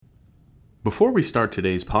Before we start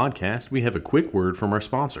today's podcast, we have a quick word from our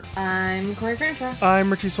sponsor. I'm Corey Crenshaw. I'm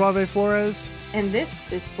Richie Suave Flores. And this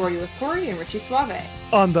is Sporty with Corey and Richie Suave.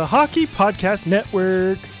 On the Hockey Podcast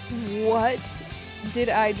Network. What did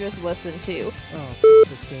I just listen to? Oh,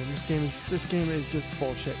 this game is just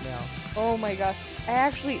bullshit now. Oh my gosh.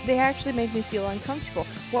 They actually made me feel uncomfortable.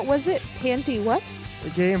 What was it? Panty what? The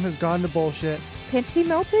game has gone to bullshit. Panty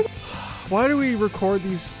melted? Why do we record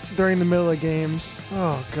these during the middle of games?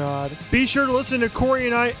 Oh, God. Be sure to listen to Corey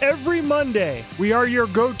and I every Monday. We are your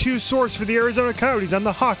go-to source for the Arizona Coyotes on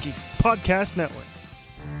the Hockey Podcast Network.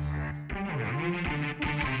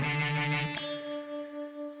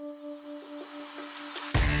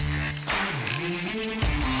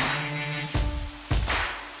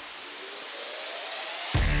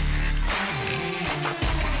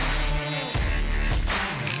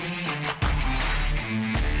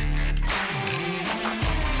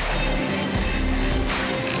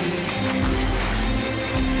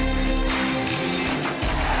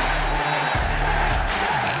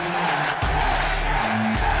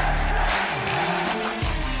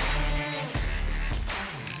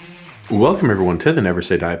 Welcome, everyone, to the Never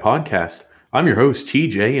Say Die podcast. I'm your host,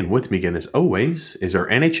 TJ, and with me again, as always, is our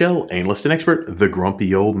NHL analyst and expert, the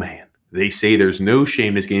Grumpy Old Man. They say there's no shame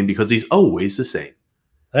in this game because he's always the same.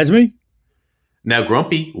 That's me. Now,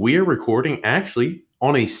 Grumpy, we are recording actually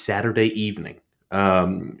on a Saturday evening.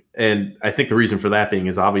 And I think the reason for that being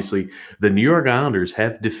is obviously the New York Islanders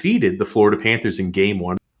have defeated the Florida Panthers in Game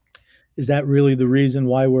 1. Is that really the reason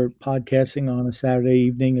why we're podcasting on a Saturday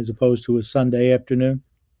evening as opposed to a Sunday afternoon?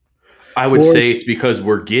 I would say it's because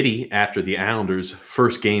we're giddy after the Islanders'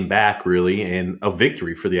 first game back, really, and a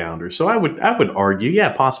victory for the Islanders. So I would argue, yeah,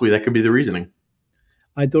 possibly that could be the reasoning.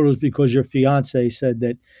 I thought it was because your fiance said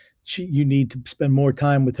that you need to spend more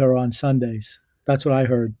time with her on Sundays. That's what I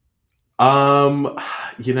heard. That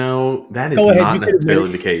is not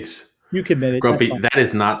necessarily the case. You can admit it. Grumpy, that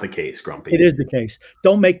is not the case, Grumpy. It is the case.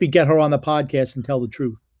 Don't make me get her on the podcast and tell the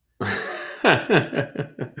truth.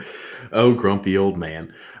 Oh, grumpy old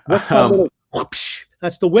man. What's that little whoopsh?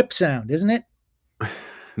 That's the whip sound, isn't it?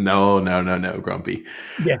 No, Grumpy.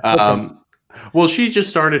 Yeah. Okay. Well, she's just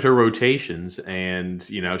started her rotations, and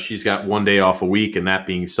she's got one day off a week, and that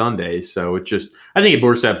being Sunday. So I think it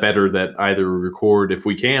works out better that either we record if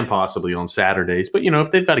we can possibly on Saturdays, but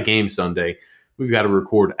if they've got a game Sunday, we've got to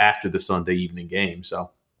record after the Sunday evening game.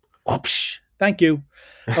 So, whoopsh. Thank you.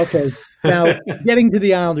 Okay. Now, getting to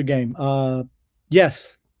the Islander game.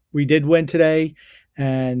 Yes, we did win today,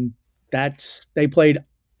 and they played,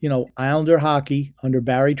 Islander hockey under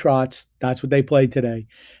Barry Trotz. That's what they played today,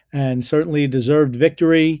 and certainly a deserved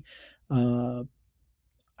victory. I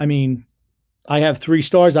have 3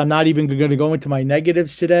 stars. I'm not even going to go into my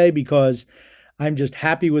negatives today because I'm just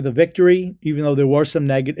happy with the victory, even though there were some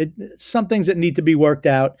things that need to be worked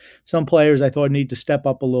out. Some players I thought need to step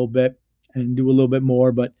up a little bit and do a little bit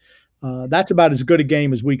more, but that's about as good a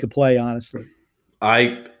game as we could play, honestly.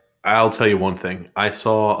 I'll tell you one thing. I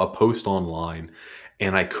saw a post online,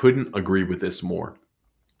 and I couldn't agree with this more.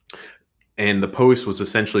 And the post was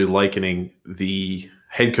essentially likening the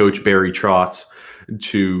head coach, Barry Trotz,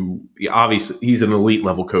 to obviously he's an elite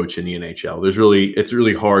level coach in the NHL. It's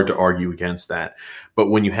really hard to argue against that.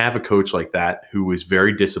 But when you have a coach like that who is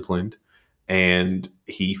very disciplined, and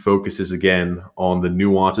he focuses again on the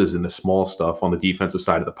nuances and the small stuff on the defensive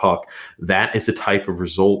side of the puck, that is the type of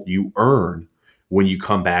result you earn when you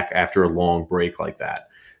come back after a long break like that.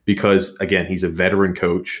 Because, again, he's a veteran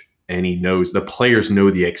coach, and he knows the players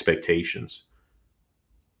know the expectations.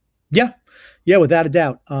 Yeah, without a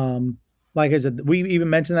doubt. Like I said, we even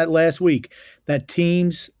mentioned that last week, that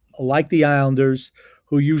teams like the Islanders,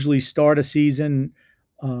 who usually start a season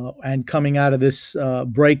and coming out of this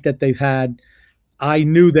break that they've had, I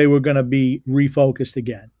knew they were going to be refocused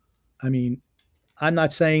again. I mean, I'm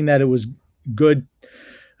not saying that it was good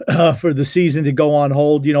for the season to go on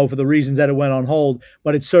hold, for the reasons that it went on hold,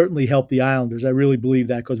 but it certainly helped the Islanders. I really believe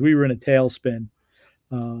that because we were in a tailspin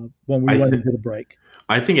when we went into the break.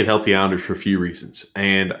 I think it helped the Islanders for a few reasons,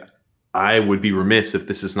 and I would be remiss if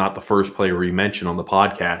this is not the first player we mention on the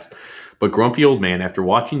podcast. But Grumpy Old Man, after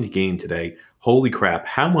watching the game today, holy crap,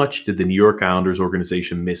 how much did the New York Islanders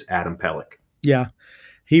organization miss Adam Pelech? Yeah,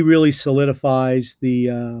 he really solidifies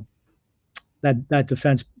the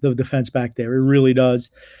defense back there. It really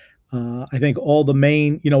does. I think all the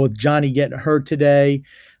main, with Johnny getting hurt today,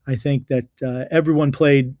 I think that everyone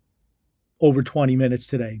played over 20 minutes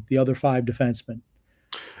today, the other 5 defensemen.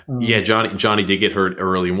 Yeah, Johnny did get hurt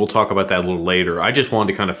early, and we'll talk about that a little later. I just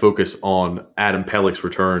wanted to kind of focus on Adam Pelech's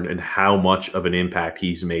return and how much of an impact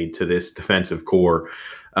he's made to this defensive core.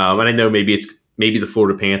 And I know maybe it's maybe the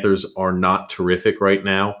Florida Panthers are not terrific right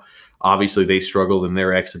now. Obviously, they struggled in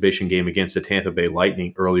their exhibition game against the Tampa Bay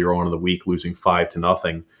Lightning earlier on in the week, losing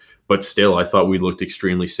 5-0. But still, I thought we looked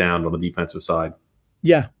extremely sound on the defensive side.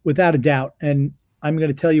 Yeah, without a doubt. And I'm going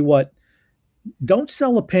to tell you what, don't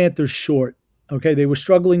sell the Panthers short. Okay, they were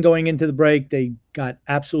struggling going into the break. They got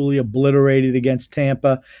absolutely obliterated against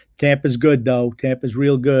Tampa. Tampa's good, though. Tampa's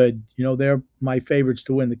real good. You know, they're my favorites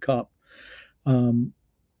to win the Cup.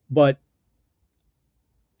 But,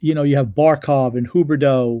 you know, you have Barkov and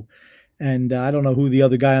Huberdeau, and I don't know who the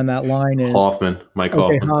other guy on that line is. Mike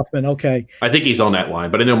Okay, Hoffman. Hoffman, okay. I think he's on that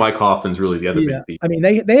line, but I know Mike Hoffman's really the other big piece. I mean,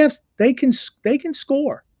 they can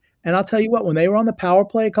score. And I'll tell you what, when they were on the power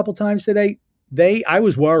play a couple times today, I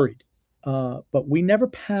was worried. But we never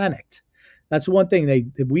panicked. That's the one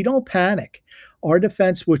thing. We don't panic. Our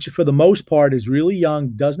defense, which for the most part is really young,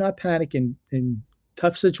 does not panic in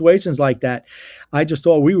tough situations like that. I just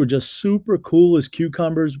thought we were just super cool as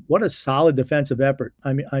cucumbers. What a solid defensive effort.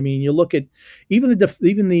 I mean, you look at even the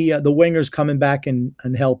wingers coming back and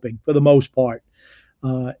helping for the most part.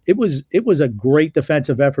 It was a great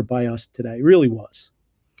defensive effort by us today. It really was.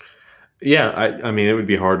 Yeah, I mean, it would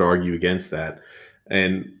be hard to argue against that.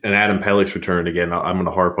 And Adam Pelech's return, again, I'm going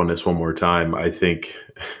to harp on this one more time. I think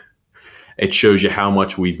it shows you how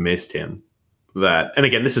much we've missed him. And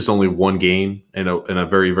again, this is only one game in a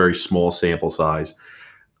very, very small sample size.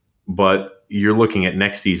 But you're looking at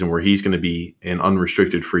next season where he's going to be an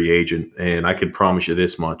unrestricted free agent. And I could promise you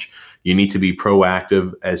this much. You need to be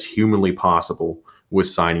proactive as humanly possible with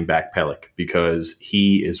signing back Pelech, because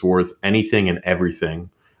he is worth anything and everything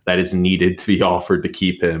that is needed to be offered to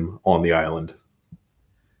keep him on the island.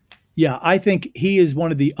 Yeah, I think he is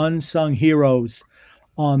one of the unsung heroes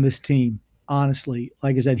on this team, honestly.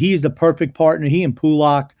 Like I said, he is the perfect partner. He and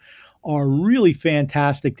Pulock are really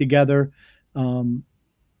fantastic together. And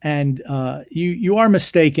you are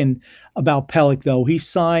mistaken about Pelech, though. He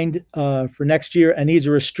signed for next year, and he's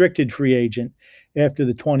a restricted free agent after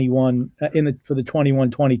the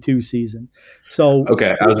 21-22 season. So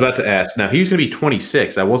okay, I was about to ask. Now he's going to be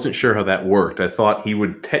 26. I wasn't sure how that worked. I thought he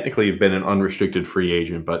would technically have been an unrestricted free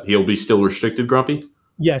agent, but he'll be still restricted, Grumpy?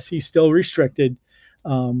 Yes, he's still restricted.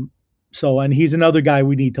 And he's another guy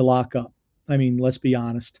we need to lock up. I mean, let's be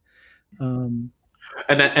honest. And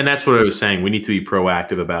that's what I was saying. We need to be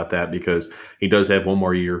proactive about that because he does have one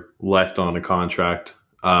more year left on a contract.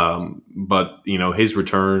 But, you know, his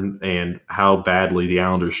return and how badly the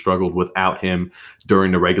Islanders struggled without him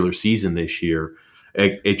during the regular season this year,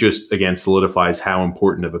 it just, again, solidifies how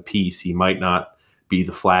important of a piece. He might not be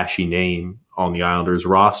the flashy name on the Islanders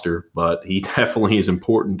roster, but he definitely is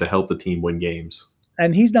important to help the team win games.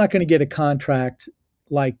 And he's not going to get a contract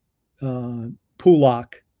like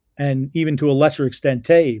Pulock and even to a lesser extent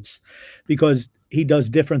Taves, because he does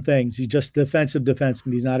different things. He's just defensive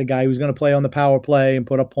defenseman. He's not a guy who's going to play on the power play and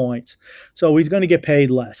put up points. So he's going to get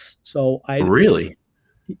paid less. So Really?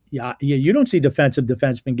 Yeah. You don't see defensive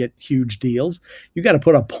defensemen get huge deals. You got to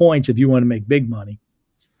put up points if you want to make big money.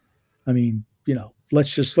 I mean, you know,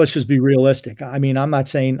 let's just be realistic. I mean, I'm not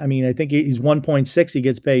saying. I mean, I think he's 1.6. He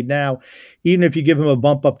gets paid now, even if you give him a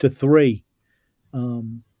bump up to 3.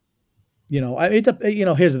 You know,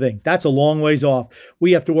 here's the thing. That's a long ways off.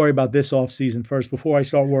 We have to worry about this offseason first before I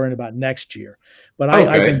start worrying about next year. But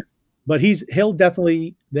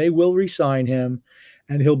they will re-sign him,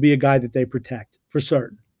 and he'll be a guy that they protect for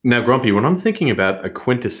certain. Now, Grumpy, when I'm thinking about a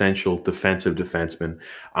quintessential defensive defenseman,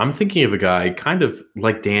 I'm thinking of a guy kind of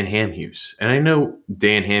like Dan Hamhuis. And I know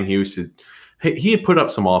Dan Hamhuis, he had put up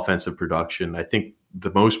some offensive production. I think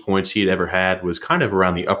the most points he had ever had was kind of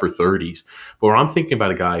around the upper 30s. But when I'm thinking about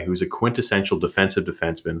a guy who's a quintessential defensive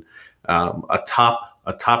defenseman, a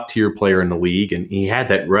top tier player in the league, and he had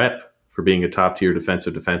that rep for being a top tier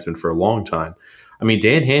defensive defenseman for a long time. I mean,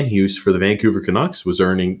 Dan Hamhuis for the Vancouver Canucks was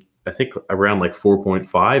earning, I think, around like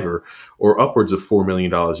 4.5 or upwards of $4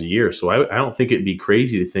 million a year. So I don't think it'd be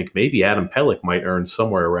crazy to think maybe Adam Pelech might earn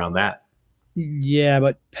somewhere around that. Yeah,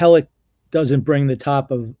 but Pelech doesn't bring the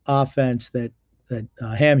top of offense that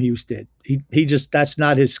Hamhuis did. He just, that's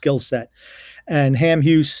not his skill set. And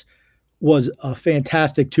Hamhuis was a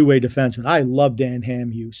fantastic two-way defenseman. I love Dan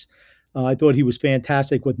Hamhuis. I thought he was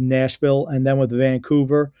fantastic with Nashville and then with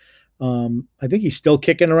Vancouver. I think he's still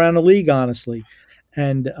kicking around the league, honestly.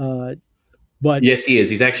 But yes, he is.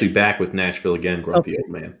 He's actually back with Nashville again, Grumpy old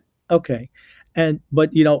man. Okay.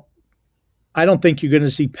 But you know, I don't think you're going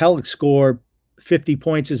to see Pelech score 50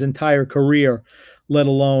 points his entire career, let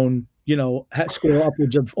alone, you know, score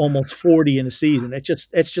upwards of almost 40 in a season.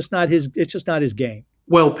 It's just not his game.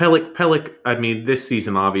 Well, Pelech, I mean, this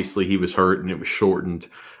season, obviously he was hurt and it was shortened.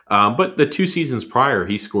 But the 2 seasons prior,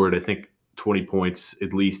 he scored, I think, 20 points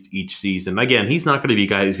at least each season. Again, he's not going to be a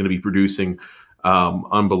guy who's going to be producing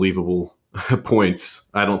unbelievable points.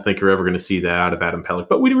 I don't think you're ever going to see that out of Adam Pelech,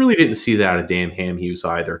 but we really didn't see that out of Dan Hamhuis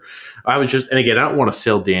either. And again, I don't want to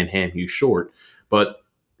sell Dan Hamhuis short, but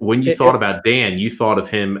when you thought about Dan, you thought of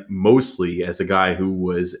him mostly as a guy who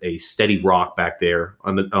was a steady rock back there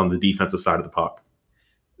on the defensive side of the puck.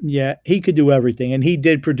 Yeah, he could do everything, and he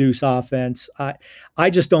did produce offense. I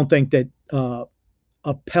just don't think that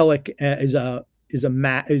a Pelech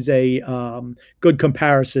is a good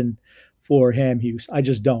comparison for Hamhuis. I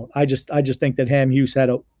just don't. I just think that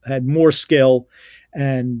Hamhuis had more skill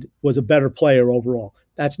and was a better player overall.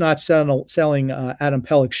 That's not selling Adam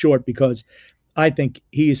Pelech short, because I think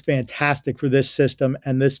he is fantastic for this system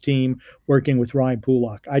and this team working with Ryan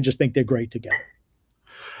Pulock. I just think they're great together.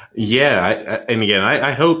 Yeah,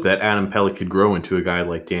 I hope that Adam Pelech could grow into a guy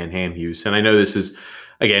like Dan Hamhuis. And I know this is,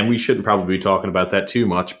 again, we shouldn't probably be talking about that too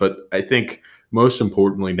much, but I think most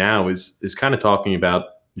importantly now is kind of talking about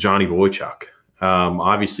Johnny Boychuk.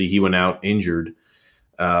 Obviously, he went out injured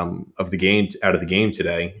out of the game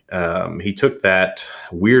today. He took that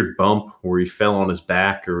weird bump where he fell on his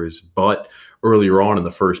back or his butt earlier on in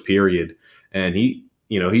the first period, and he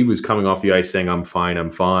was coming off the ice saying, "I'm fine, I'm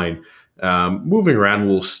fine." Moving around a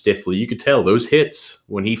little stiffly. You could tell those hits,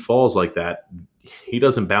 when he falls like that, he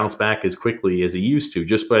doesn't bounce back as quickly as he used to,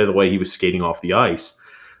 just by the way he was skating off the ice.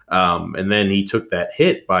 And then he took that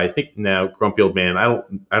hit by, I think now, Grumpy Old Man, I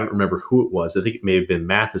don't remember who it was. I think it may have been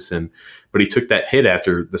Matheson, but he took that hit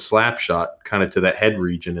after the slap shot kind of to that head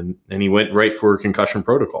region, and he went right for a concussion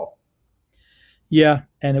protocol. Yeah,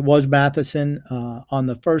 and it was Matheson on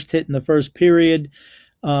the first hit in the first period.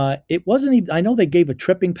 It wasn't even, I know they gave a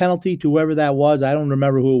tripping penalty to whoever that was. I don't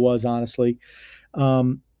remember who it was, honestly.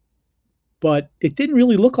 But it didn't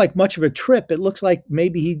really look like much of a trip. It looks like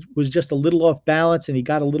maybe he was just a little off balance and he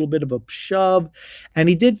got a little bit of a shove, and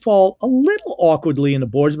he did fall a little awkwardly in the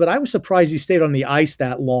boards, but I was surprised he stayed on the ice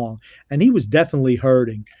that long, and he was definitely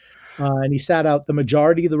hurting. And he sat out the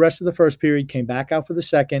majority of the rest of the first period, came back out for the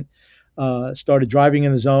second, started driving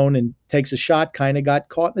in the zone and takes a shot, kind of got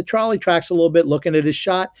caught in the trolley tracks a little bit looking at his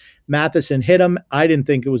shot. Matheson hit him. I didn't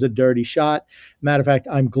think it was a dirty shot. Matter of fact,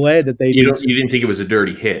 I'm glad that you didn't think it was a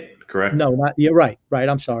dirty hit, correct? No, not yeah, right.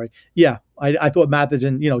 I'm sorry. Yeah, I thought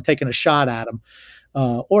Matheson, taking a shot at him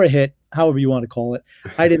or a hit, however you want to call it.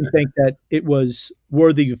 I didn't think that it was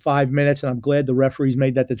worthy of 5 minutes, and I'm glad the referees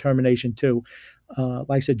made that determination too.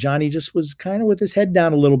 Like I said, Johnny just was kind of with his head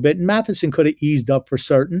down a little bit, and Matheson could have eased up for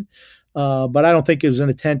certain. But I don't think it was an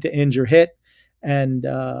intent to injure hit. And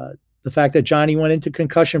the fact that Johnny went into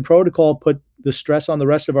concussion protocol put the stress on the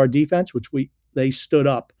rest of our defense, which they stood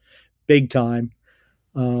up big time.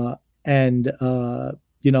 I don't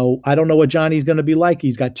know what Johnny's going to be like.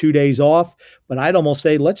 He's got 2 days off, but I'd almost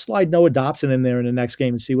say let's slide Noah Dobson in there in the next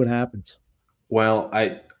game and see what happens. Well,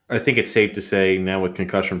 I think it's safe to say now, with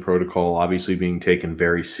concussion protocol obviously being taken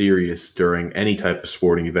very serious during any type of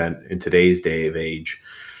sporting event in today's day of age,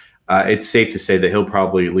 it's safe to say that he'll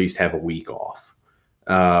probably at least have a week off.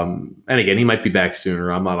 And again, he might be back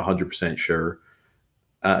sooner. I'm not 100% sure.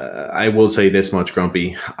 I will say this much,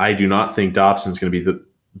 Grumpy. I do not think Dobson's going to be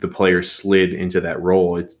the player slid into that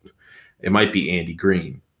role. It might be Andy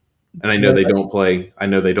Green. And I know they don't play. I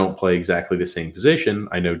know they don't play exactly the same position.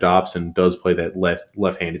 I know Dobson does play that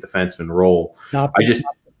left-handed defenseman role.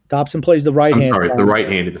 Dobson plays the right hand. I'm sorry, the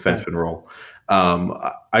right-handed defenseman role.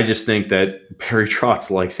 I just think that Barry Trotz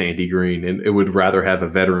likes Andy Green, and it would rather have a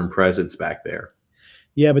veteran presence back there.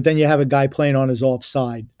 Yeah, but then you have a guy playing on his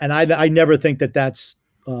offside, and I never think that that's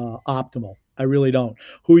optimal. I really don't.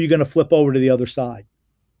 Who are you going to flip over to the other side?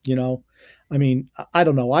 I mean, I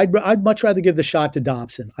don't know. I'd much rather give the shot to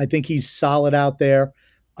Dobson. I think he's solid out there.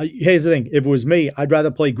 Here's the thing. If it was me, I'd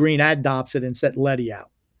rather play Green at Dobson and set Letty out.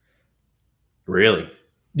 Really?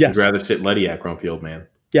 Yes. You'd rather sit Letty at, Grumpy Old Man?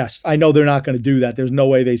 Yes. I know they're not going to do that. There's no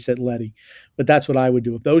way they sit Letty. But that's what I would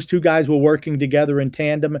do. If those two guys were working together in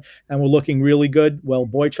tandem and were looking really good, well,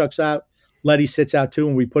 Boychuk's out, Letty sits out too,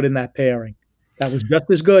 and we put in that pairing. That was just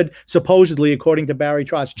as good, supposedly, according to Barry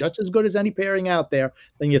Trotz, just as good as any pairing out there.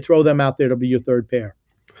 Then you throw them out there to be your third pair.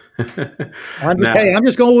 I'm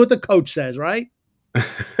just going with what the coach says, right?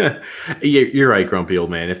 You're right, Grumpy Old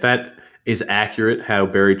Man. If that is accurate, how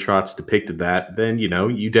Barry Trotz depicted that, then,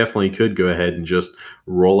 you definitely could go ahead and just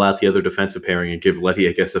roll out the other defensive pairing and give Letty,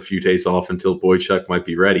 I guess, a few days off until Boychuk might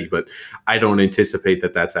be ready. But I don't anticipate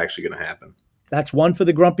that that's actually going to happen. That's one for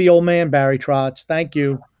the Grumpy Old Man, Barry Trotz. Thank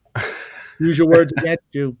you. Use your words against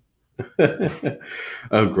you.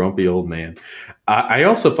 Oh, Grumpy Old Man. I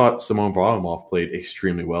also thought Simon Varlamov played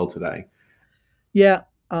extremely well today. Yeah.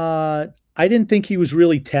 I didn't think he was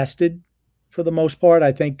really tested. for the most part.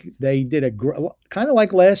 I think they did kind of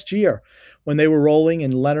like last year when they were rolling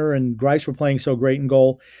and Leonard and Grice were playing so great in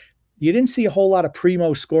goal. You didn't see a whole lot of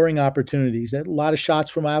primo scoring opportunities. A lot of shots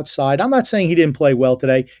from outside. I'm not saying he didn't play well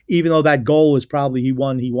today, even though that goal is probably he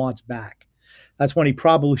wants back. That's when he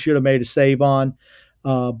probably should have made a save on.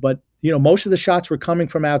 But most of the shots were coming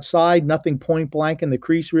from outside, nothing point blank in the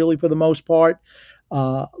crease really for the most part.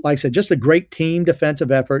 Like I said, just a great team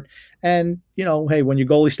defensive effort. And, hey, when your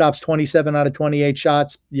goalie stops 27 out of 28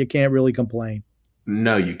 shots, you can't really complain.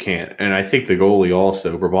 No, you can't. And I think the goalie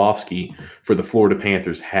also, Bobrovsky, for the Florida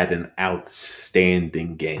Panthers, had an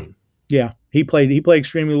outstanding game. Yeah, he played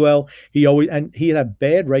extremely well. He had a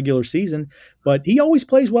bad regular season, but he always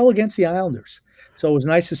plays well against the Islanders. So it was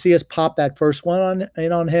nice to see us pop that first one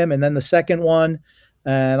on him, and then the second one,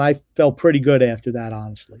 and I felt pretty good after that,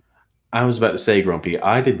 honestly. I was about to say, Grumpy,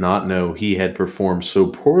 I did not know he had performed so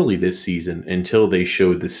poorly this season until they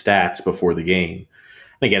showed the stats before the game.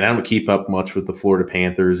 Again, I don't keep up much with the Florida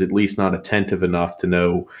Panthers, at least not attentive enough to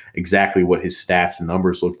know exactly what his stats and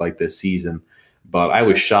numbers looked like this season. But I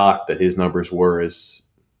was shocked that his numbers were as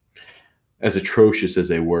atrocious as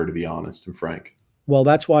they were, to be honest and frank. Well,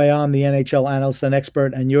 that's why I'm the NHL analyst and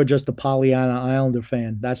expert, and you're just a Pollyanna Islander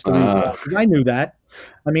fan. That's the reason. I knew that.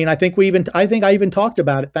 I mean, I think I even talked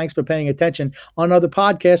about it. Thanks for paying attention on other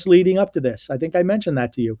podcasts leading up to this. I think I mentioned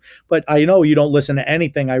that to you, but I know you don't listen to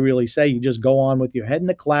anything I really say. You just go on with your head in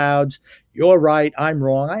the clouds. You're right. I'm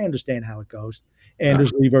wrong. I understand how it goes.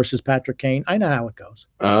 Anders Lee versus Patrick Kane. I know how it goes.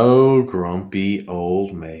 Oh, grumpy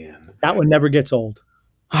old man. That one never gets old.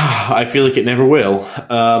 I feel like it never will.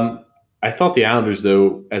 I thought the Islanders,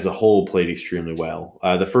 though, as a whole, played extremely well.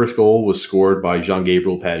 The first goal was scored by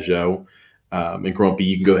Jean-Gabriel Pageau. And Grumpy,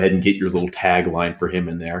 you can go ahead and get your little tagline for him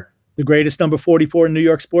in there. The greatest number 44 in New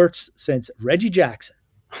York sports since Reggie Jackson.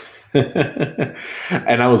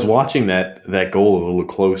 And I was watching that goal a little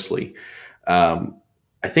closely. I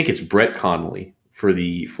think it's Brett Connolly for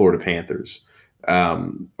the Florida Panthers,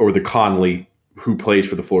 or the Connolly who plays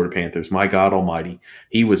for the Florida Panthers. My God almighty.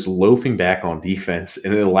 He was loafing back on defense,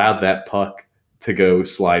 and it allowed that puck to go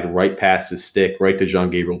slide right past his stick, right to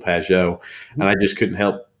Jean-Gabriel Pageau. And I just couldn't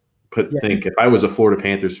help think if I was a Florida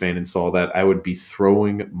Panthers fan and saw that, I would be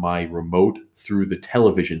throwing my remote through the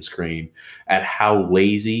television screen at how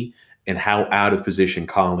lazy and how out of position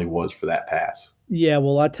Connolly was for that pass. Yeah,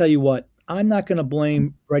 well, I'll tell you what. I'm not going to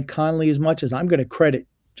blame Brett Connolly as much as I'm going to credit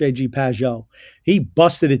J.G. Pageau. He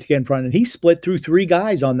busted it to get in front, and he split through three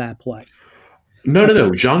guys on that play. No.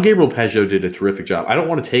 Jean-Gabriel Pageau did a terrific job. I don't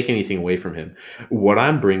want to take anything away from him. What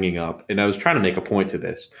I'm bringing up, and I was trying to make a point to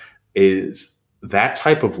this, is that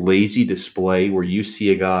type of lazy display where you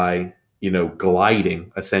see a guy,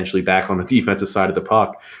 gliding essentially back on the defensive side of the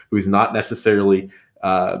puck, who's not necessarily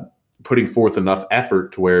putting forth enough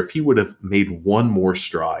effort to where if he would have made one more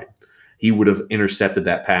stride, he would have intercepted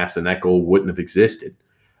that pass and that goal wouldn't have existed.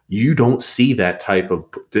 You don't see that type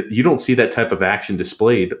of action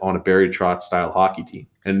displayed on a Barry Trotz style hockey team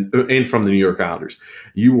and from the New York Islanders.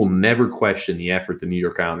 You will never question the effort the New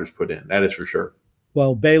York Islanders put in. That is for sure.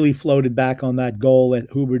 Well, Bailey floated back on that goal that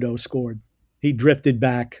Huberdeau scored. He drifted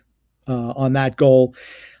back on that goal.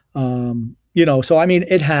 So, I mean,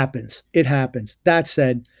 it happens. It happens. That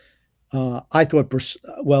said, I thought,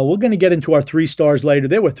 we're going to get into our 3 stars later.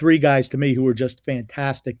 There were 3 guys to me who were just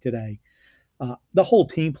fantastic today. The whole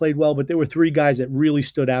team played well, but there were 3 guys that really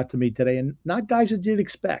stood out to me today, and not guys that you'd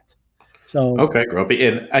expect. So okay, Grumpy.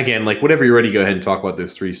 And again, whenever you're ready to go ahead and talk about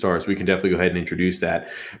those 3 stars, we can definitely go ahead and introduce that.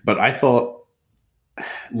 But I thought,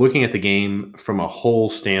 looking at the game from a whole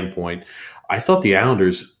standpoint, I thought the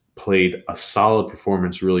Islanders played a solid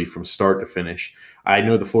performance really from start to finish. I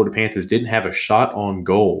know the Florida Panthers didn't have a shot on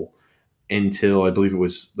goal until I believe it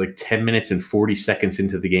was 10 minutes and 40 seconds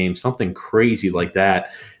into the game, something crazy like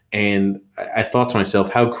that. And I thought to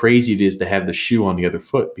myself how crazy it is to have the shoe on the other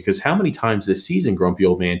foot, because how many times this season, Grumpy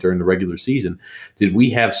Old Man, during the regular season, did we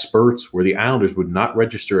have spurts where the Islanders would not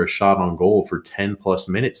register a shot on goal for 10 plus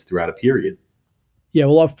minutes throughout a period? Yeah,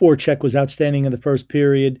 well, our forecheck was outstanding in the first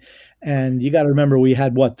period. And you got to remember, we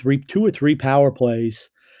had 2 or 3 power plays.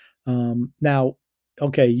 Now,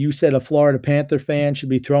 okay, you said a Florida Panther fan should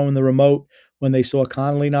be throwing the remote when they saw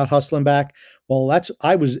Connolly not hustling back. Well,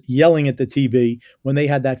 I was yelling at the TV when they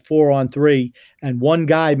had that 4-on-3, and one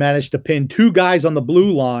guy managed to pin 2 guys on the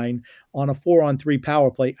blue line on a 4-on-3 power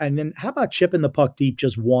play. And then how about chipping the puck deep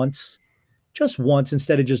just once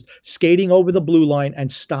instead of just skating over the blue line and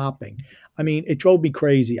stopping? I mean, it drove me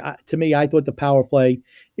crazy. To me, I thought the power play,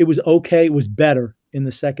 it was okay. It was better in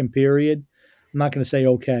the second period. I'm not going to say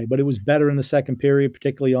okay, but it was better in the second period,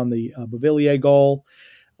 particularly on the Beauvillier goal.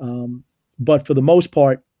 But for the most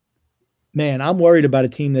part, man, I'm worried about a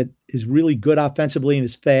team that is really good offensively and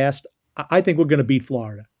is fast. I think we're going to beat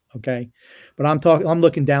Florida. Okay. But I'm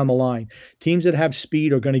looking down the line. Teams that have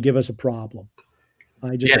speed are going to give us a problem.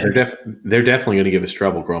 I just Yeah, they're definitely going to give us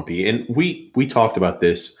trouble, Grumpy. And we talked about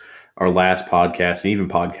this our last podcast and even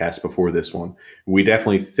podcasts before this one. We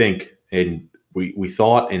definitely think and we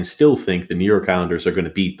thought and still think the New York Islanders are going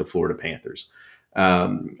to beat the Florida Panthers.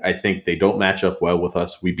 I think they don't match up well with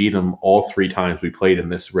us. We beat them all 3 times we played in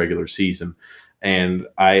this regular season, and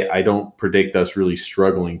I don't predict us really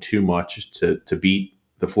struggling too much to beat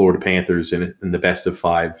the Florida Panthers in the best of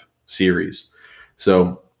 5 series.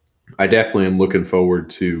 So I definitely am looking forward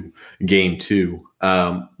to game 2.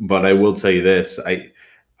 But I will tell you this: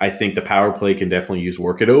 I think the power play can definitely use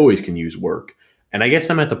work. It always can use work. And I guess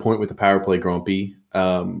I'm at the point with the power play, Grumpy,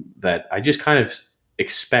 that I just kind of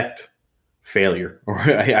expect failure, or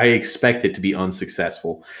I expect it to be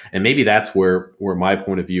unsuccessful. And maybe that's where my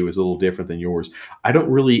point of view is a little different than yours. I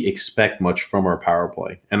don't really expect much from our power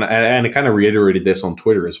play. And I kind of reiterated this on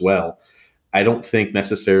Twitter as well. I don't think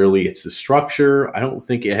necessarily it's the structure. I don't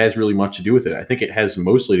think it has really much to do with it. I think it has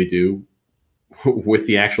mostly to do with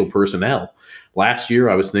the actual personnel. Last year,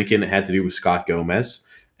 I was thinking it had to do with Scott Gomez,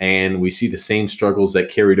 and we see the same struggles that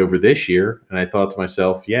carried over this year. And I thought to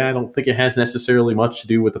myself, yeah, I don't think it has necessarily much to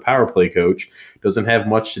do with the power play coach. It doesn't have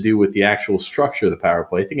much to do with the actual structure of the power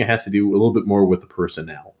play. I think it has to do a little bit more with the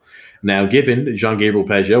personnel. Now, given Jean-Gabriel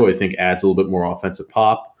Pageau, I think adds a little bit more offensive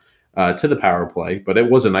pop to the power play, but it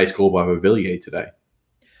was a nice goal by Villiers today.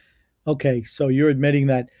 Okay, so you're admitting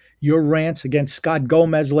that your rants against Scott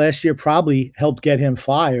Gomez last year probably helped get him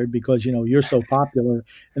fired because, you're so popular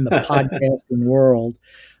in the podcasting world.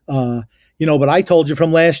 But I told you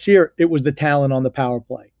from last year, it was the talent on the power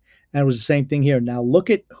play. And it was the same thing here. Now look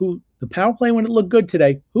at who the power play when it looked good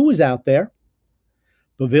today. Who was out there?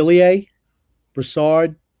 Beauvillier,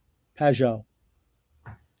 Brassard, Pageau.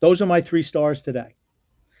 Those are my 3 stars today.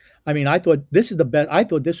 I mean, I thought this is the best. I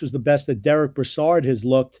thought this was the best that Derek Brassard has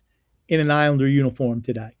looked in an Islander uniform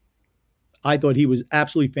today. I thought he was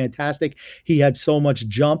absolutely fantastic. He had so much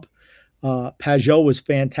jump. Pageau was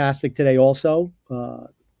fantastic today also.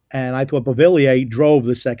 And I thought Beauvillier drove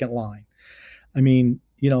the second line. I mean,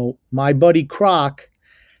 my buddy Croc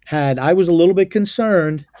I was a little bit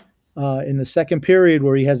concerned in the second period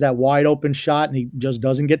where he has that wide open shot and he just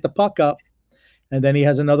doesn't get the puck up. And then he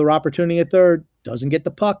has another opportunity at third, doesn't get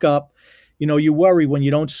the puck up. You worry when you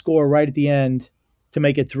don't score right at the end to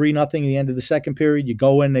make it 3-0 at the end of the second period. You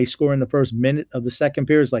go in, they score in the first minute of the second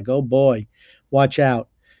period. It's like, oh boy, watch out.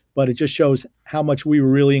 But it just shows how much we were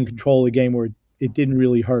really in control of the game where it didn't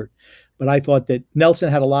really hurt. But I thought that Nelson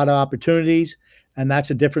had a lot of opportunities, and that's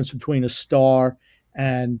a difference between a star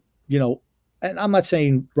and, and I'm not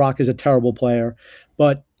saying Brock is a terrible player,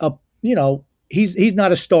 but, he's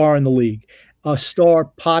not a star in the league. A star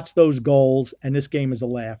pots those goals, and this game is a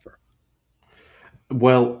laugher.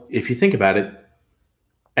 Well, if you think about it,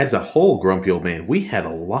 as a whole, Grumpy Old Man, we had a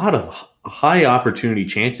lot of high opportunity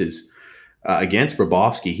chances against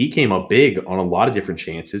Bobrovsky. He came up big on a lot of different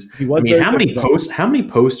chances. I mean, how many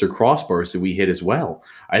posts or crossbars did we hit as well?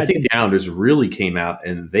 I think the Islanders really came out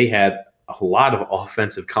and they had a lot of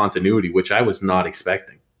offensive continuity, which I was not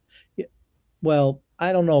expecting. Yeah. Well,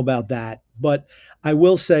 I don't know about that, but I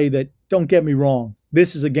will say that, don't get me wrong,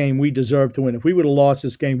 this is a game we deserve to win. If we would have lost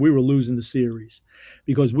this game, we were losing the series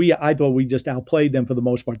because I thought we just outplayed them for the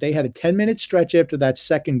most part. They had a 10-minute stretch after that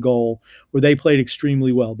second goal where they played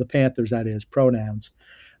extremely well. The Panthers, that is, pronouns.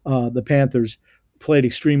 The Panthers played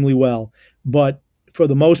extremely well. But for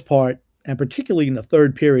the most part, and particularly in the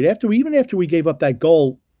third period, after we gave up that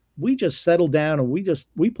goal, we just settled down and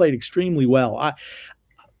we played extremely well.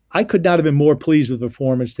 I could not have been more pleased with the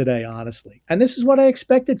performance today, honestly. And this is what I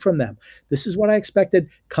expected from them. This is what I expected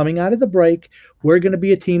coming out of the break. We're going to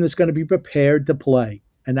be a team that's going to be prepared to play.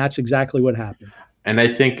 And that's exactly what happened. And I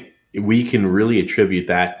think we can really attribute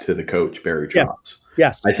that to the coach, Barry Trotz.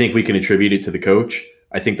 Yes. I think we can attribute it to the coach.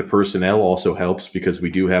 I think the personnel also helps because we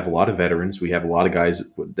do have a lot of veterans. We have a lot of guys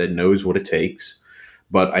that knows what it takes.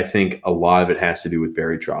 But I think a lot of it has to do with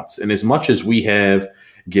Barry Trotz. And as much as we have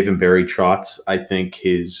given Barry Trotz, I think,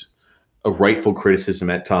 a rightful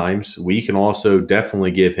criticism at times, we can also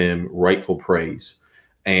definitely give him rightful praise.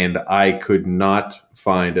 And I could not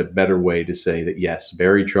find a better way to say that, yes,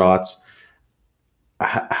 Barry Trotz,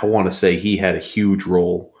 I want to say he had a huge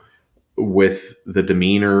role with the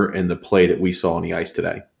demeanor and the play that we saw on the ice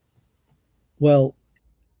today. Well,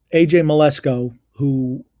 AJ Malesko,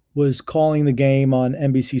 who was calling the game on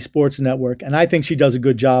NBC Sports Network, and I think she does a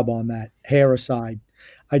good job on that, hair aside.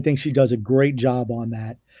 I think she does a great job on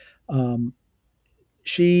that.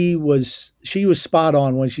 she was spot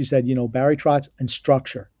on when she said, Barry Trotz and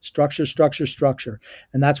structure,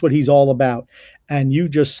 and that's what he's all about. And you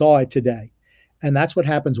just saw it today. And that's what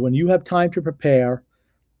happens when you have time to prepare.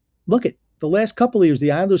 Look at the last couple of years,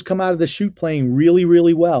 the Islanders come out of the chute playing really,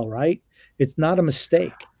 really well, right? It's not a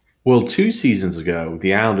mistake. Well, 2 seasons ago,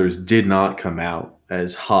 the Islanders did not come out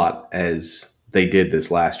as hot as they did this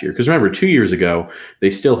last year. Because remember, 2 years ago, they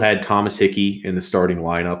still had Thomas Hickey in the starting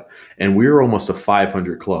lineup, and we were almost a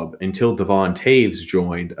 500 club until Devon Taves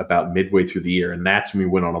joined about midway through the year, and that's when we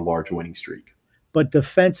went on a large winning streak. But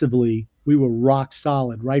defensively, we were rock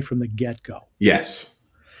solid right from the get-go. Yes.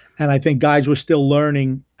 And I think guys were still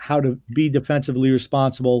learning how to be defensively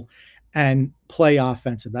responsible and play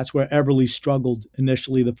offensive. That's where Eberle struggled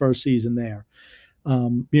initially the first season there.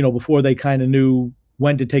 Before they kind of knew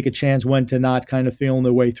when to take a chance, when to not, kind of feeling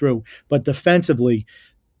their way through. But defensively,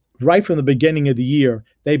 right from the beginning of the year,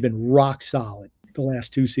 they've been rock solid the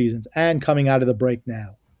last 2 seasons and coming out of the break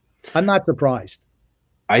now. I'm not surprised.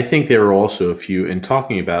 I think there were also a few, in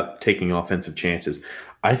talking about taking offensive chances,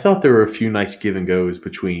 I thought there were a few nice give and goes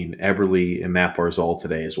between Eberle and Matt Barzal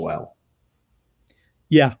today as well.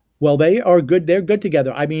 Yeah, well, they are good. They're good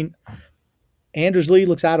together. I mean, Anders Lee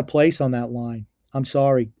looks out of place on that line. I'm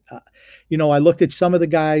sorry. I looked at some of the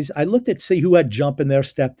guys. I looked at see who had jump in their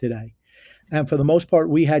step today. And for the most part,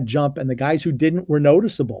 we had jump, and the guys who didn't were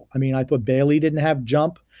noticeable. I mean, I thought Bailey didn't have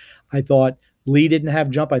jump. I thought Lee didn't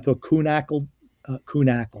have jump. I thought Kuhnackel.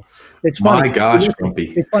 It's funny. My gosh,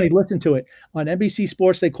 Grumpy. It's funny. Listen to it. On NBC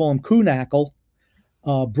Sports, they call him Kuhnackel.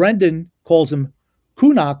 Brendan calls him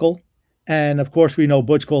Kuhnackel. And, of course, we know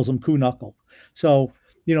Butch calls him Kuhnackel. So,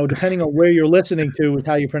 depending on where you're listening to is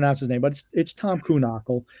how you pronounce his name. But it's Tom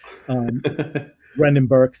Kuhnackel. Brendan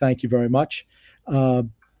Burke, thank you very much.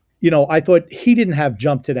 I thought he didn't have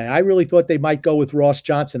jump today. I really thought they might go with Ross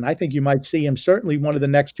Johnson. I think you might see him certainly one of the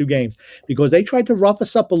next 2 games because they tried to rough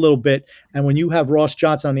us up a little bit. And when you have Ross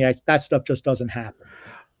Johnson on the ice, that stuff just doesn't happen.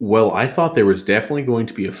 Well, I thought there was definitely going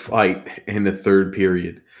to be a fight in the third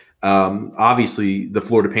period. Obviously, the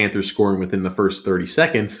Florida Panthers scoring within the first 30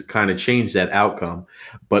 seconds kind of changed that outcome,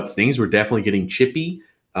 but things were definitely getting chippy.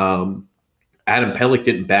 Adam Pelech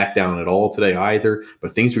didn't back down at all today either,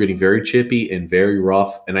 but things were getting very chippy and very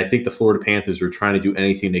rough. And I think the Florida Panthers were trying to do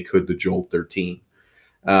anything they could to jolt their team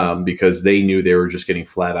because they knew they were just getting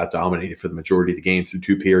flat out dominated for the majority of the game through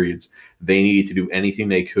 2 periods. They needed to do anything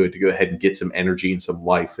they could to go ahead and get some energy and some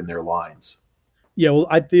life in their lines. Yeah, well,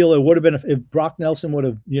 I feel it would have been if Brock Nelson would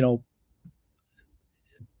have,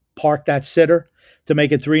 parked that sitter to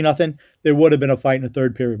make it 3-0, there would have been a fight in the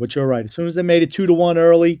third period. But you're right. As soon as they made it 2-1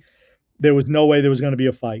 early, there was no way there was going to be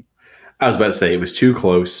a fight. I was about to say it was too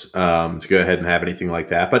close to go ahead and have anything like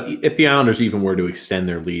that. But if the Islanders even were to extend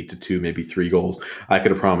their lead to 2, maybe 3 goals, I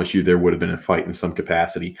could have promised you there would have been a fight in some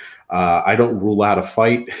capacity. I don't rule out a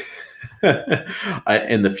fight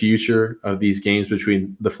in the future of these games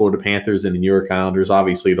between the Florida Panthers and the New York Islanders.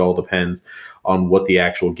 Obviously, it all depends on what the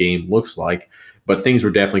actual game looks like. But things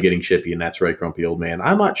were definitely getting chippy, and that's right, Grumpy Old Man.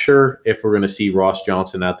 I'm not sure if we're going to see Ross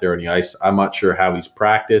Johnson out there on the ice. I'm not sure how he's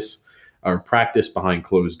practiced behind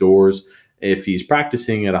closed doors. If he's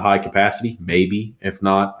practicing at a high capacity, maybe. If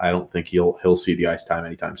not, I don't think he'll see the ice time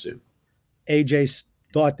anytime soon. AJ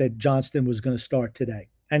thought that Johnston was going to start today.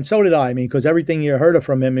 And so did I. I mean, because everything you heard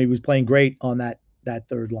from him, he was playing great on that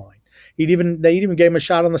third line. They even gave him a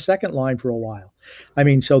shot on the second line for a while. I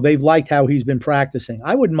mean, so they've liked how he's been practicing.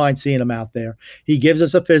 I wouldn't mind seeing him out there. He gives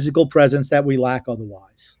us a physical presence that we lack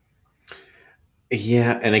otherwise.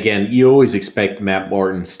 Yeah, and again, you always expect Matt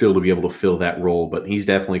Martin still to be able to fill that role, but he's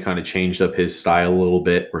definitely kind of changed up his style a little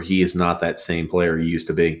bit where he is not that same player he used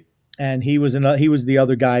to be. And he was the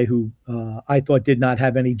other guy who I thought did not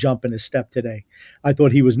have any jump in his step today. I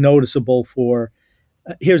thought he was noticeable for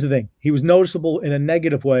here's the thing. He was noticeable in a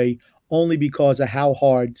negative way only because of how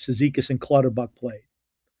hard Cizikas and Clutterbuck played.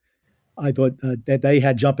 I thought that they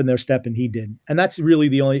had jump in their step and he didn't. And that's really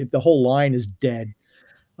if the whole line is dead,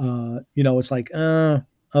 it's like,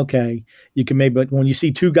 okay. You can maybe, but when you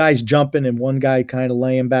see 2 guys jumping and one guy kind of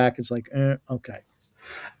laying back, it's like, okay.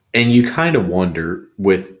 And you kind of wonder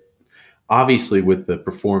obviously with the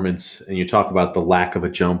performance, and you talk about the lack of a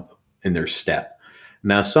jump in their step.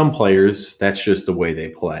 Now, some players, that's just the way they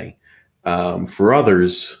play. For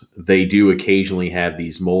others, they do occasionally have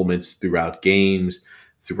these moments throughout games,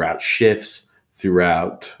 throughout shifts,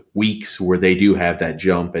 throughout weeks where they do have that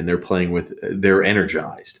jump and they're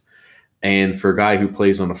energized. And for a guy who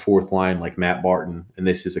plays on a 4th line like Matt Martin, and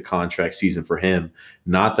this is a contract season for him,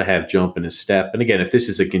 not to have jump in his step. And again, if this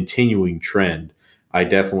is a continuing trend, I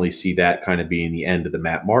definitely see that kind of being the end of the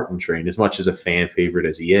Matt Martin train, as much as a fan favorite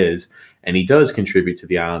as he is, and he does contribute to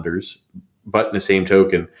the Islanders. But in the same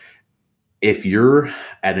token, if you're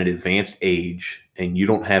at an advanced age and you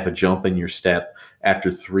don't have a jump in your step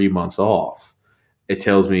after 3 months off, it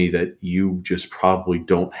tells me that you just probably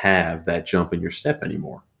don't have that jump in your step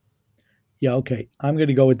anymore. Yeah, okay. I'm going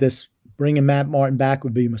to go with this. Bringing Matt Martin back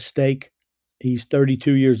would be a mistake. He's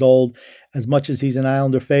 32 years old. As much as he's an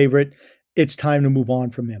Islander favorite, it's time to move on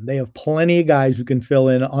from him. They have plenty of guys who can fill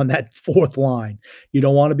in on that fourth line. You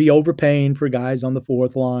don't want to be overpaying for guys on the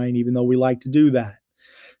fourth line, even though we like to do that.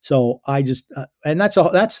 So I just and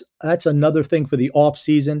that's another thing for the off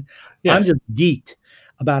season. Yes. I'm just geeked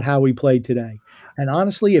about how we played today. And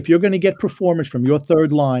honestly, if you're going to get performance from your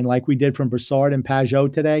third line like we did from Brassard and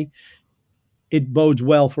Pajot today, it bodes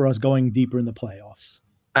well for us going deeper in the playoffs.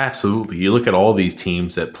 Absolutely. You look at all these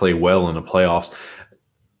teams that play well in the playoffs.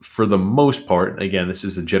 For the most part, again, this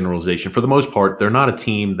is a generalization. For the most part, they're not a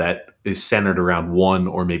team that is centered around one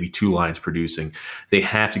or maybe two lines producing. They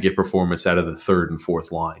have to get performance out of the third and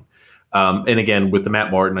fourth line. And again, with the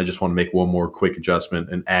Matt Martin, I just want to make one more quick adjustment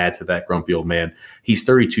and add to that grumpy old man. He's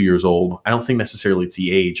 32 years old. I don't think necessarily it's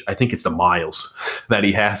the age. I think it's the miles that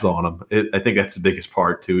he has on him. I think that's the biggest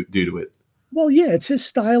part due to it. Well, yeah, it's his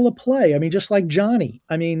style of play. I mean, just like Johnny.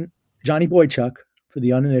 I mean, Johnny Boychuk, for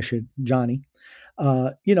the uninitiated, Johnny.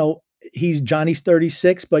 Johnny's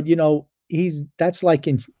 36, but that's like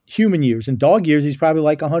in human years. In dog years, he's probably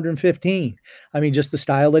like 115. I mean, just the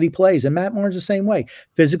style that he plays. And Matt Martin's the same way.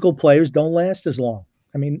 Physical players don't last as long.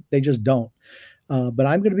 I mean, they just don't. But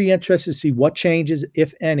I'm going to be interested to see what changes,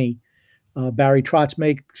 if any, Barry Trotz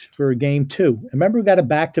makes for game 2. Remember, we got a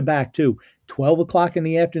back-to-back too. 12 o'clock in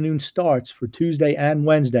the afternoon starts for Tuesday and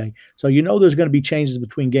Wednesday. So there's going to be changes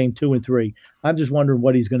between game 2 and 3. I'm just wondering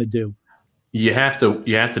what he's going to do. You have to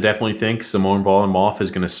definitely think Simone Varlamov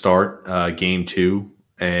is going to start game 2,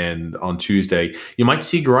 and on Tuesday you might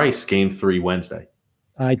see Greiss game 3 Wednesday.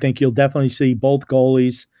 I think you'll definitely see both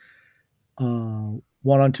goalies, one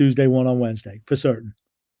on Tuesday, one on Wednesday, for certain.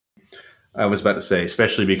 I was about to say,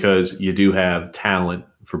 especially because you do have talent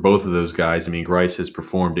for both of those guys. I mean, Greiss has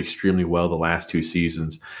performed extremely well the last 2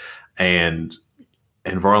 seasons, and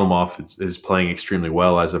Varlamov is playing extremely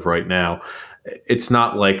well as of right now. It's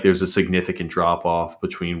not like there's a significant drop-off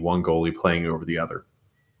between one goalie playing over the other.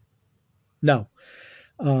 No.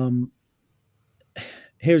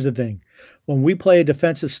 Here's the thing. When we play a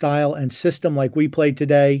defensive style and system like we played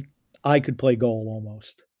today, I could play goal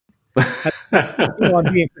almost.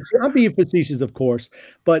 I'm being facetious, of course.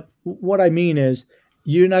 But what I mean is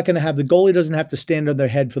you're not going to have – the goalie doesn't have to stand on their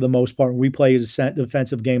head for the most part when we play a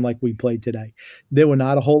defensive game like we played today. There were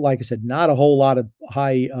not a whole lot of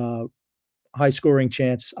high-scoring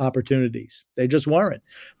chance opportunities. They just weren't.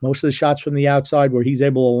 Most of the shots from the outside where he's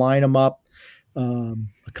able to line them up,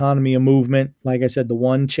 economy of movement. Like I said, the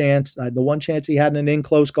one chance he had in an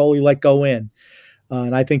in-close goal, he let go in.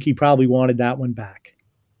 And I think he probably wanted that one back.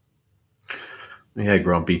 Yeah,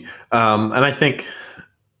 grumpy. And I think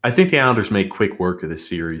the Islanders make quick work of this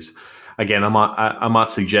series. Again, I'm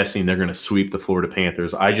not suggesting they're going to sweep the Florida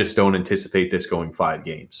Panthers. I just don't anticipate this going 5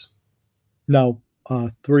 games. No.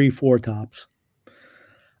 3-4 tops.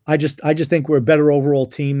 I just think we're a better overall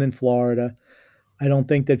team than Florida. I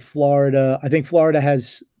think Florida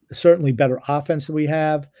has certainly better offense than we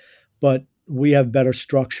have, but we have better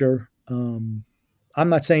structure. I'm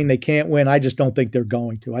not saying they can't win. I just don't think they're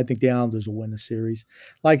going to. I think the Islanders will win the series.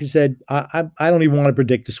 Like I said, I don't even want to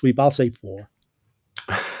predict a sweep. I'll say 4.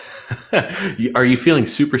 Are you feeling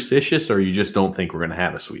superstitious, or you just don't think we're going to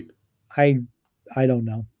have a sweep? I don't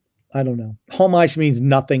know. Home ice means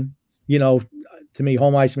nothing. To me,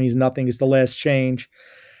 home ice means nothing. It's the last change.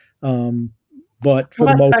 But for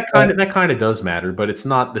the most part, that kind of does matter, but it's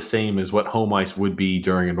not the same as what home ice would be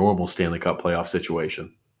during a normal Stanley Cup playoff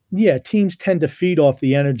situation. Yeah, teams tend to feed off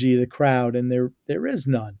the energy of the crowd, and there is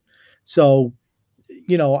none. So,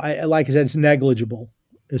 like I said, it's negligible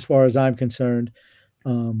as far as I'm concerned.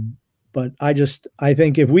 But I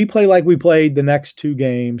think if we play like we played the next 2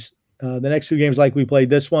 games like we played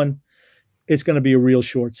this one, it's going to be a real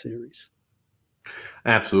short series.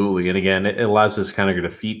 Absolutely. And again, it allows us to kind of get a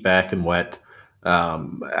feet back and wet.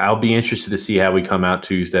 I'll be interested to see how we come out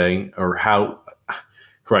Tuesday,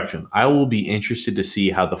 I will be interested to see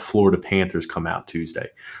how the Florida Panthers come out Tuesday.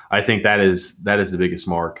 I think that is the biggest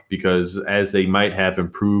mark, because as they might have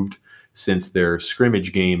improved since their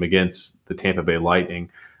scrimmage game against the Tampa Bay Lightning,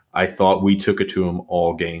 I thought we took it to them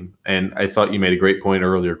all game. And I thought you made a great point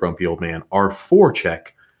earlier, grumpy old man. Our forecheck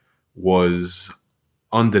was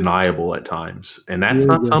undeniable at times. And that's Really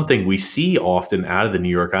not good. something we see often out of the New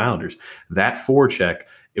York Islanders. That forecheck,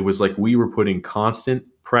 it was like we were putting constant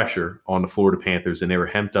pressure on the Florida Panthers and they were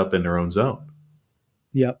hemmed up in their own zone.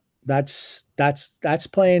 Yep. That's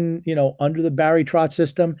playing, under the Barry Trotz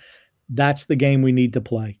system. That's the game we need to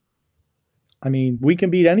play. I mean, we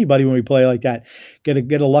can beat anybody when we play like that. Get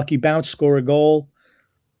a lucky bounce, score a goal.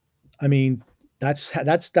 I mean, that's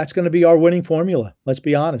going to be our winning formula. Let's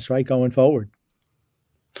be honest, right? Going forward.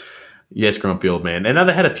 Yes, grumpy old man. And now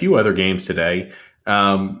they had a few other games today.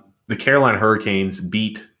 The Carolina Hurricanes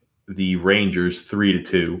beat the Rangers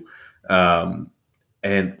 3-2.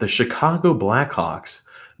 And the Chicago Blackhawks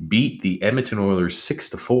beat the Edmonton Oilers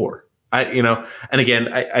 6-4. And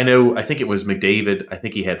again, I think it was McDavid. I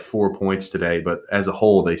think he had 4 points today, but as a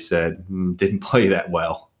whole, they said didn't play that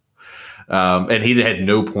well. And he had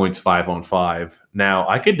no points 5-on-5. Now,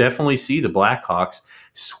 I could definitely see the Blackhawks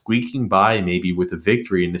squeaking by maybe with a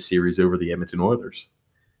victory in the series over the Edmonton Oilers.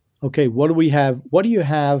 Okay, what do we have? What do you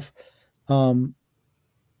have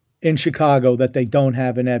in Chicago that they don't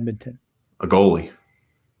have in Edmonton? A goalie.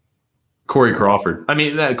 Corey Crawford. I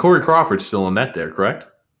mean, Corey Crawford's still in net there, correct?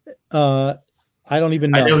 I don't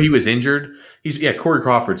even know. I know he was injured. Corey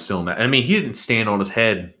Crawford's still in that. I mean, he didn't stand on his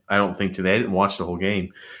head, I don't think, today. I didn't watch the whole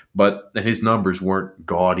game. And his numbers weren't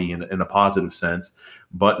gaudy in a positive sense.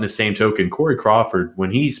 But in the same token, Corey Crawford,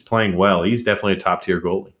 when he's playing well, he's definitely a top-tier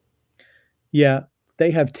goalie. Yeah,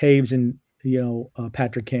 they have Taves and,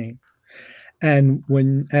 Patrick Kane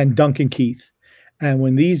and Duncan Keith. And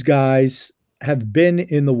when these guys have been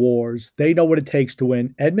in the wars, they know what it takes to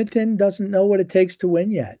win. Edmonton doesn't know what it takes to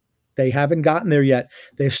win yet. They haven't gotten there yet.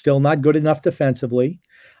 They're still not good enough defensively.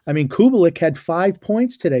 I mean, Kubalik had 5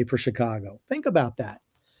 points today for Chicago. Think about that.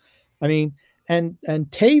 I mean, and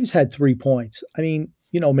Taves had 3 points. I mean,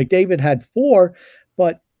 McDavid had 4,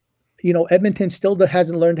 but Edmonton still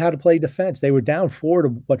hasn't learned how to play defense. They were down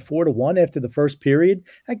 4-1 after the first period.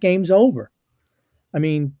 That game's over. I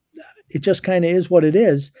mean, it just kind of is what it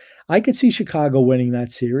is. I could see Chicago winning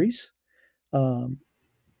that series. And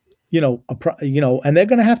they're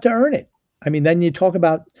going to have to earn it. I mean, then you talk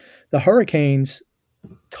about the Hurricanes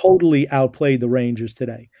totally outplayed the Rangers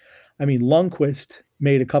today. I mean, Lundqvist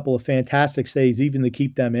made a couple of fantastic saves even to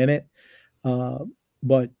keep them in it.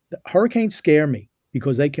 But the Hurricanes scare me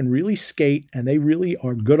because they can really skate and they really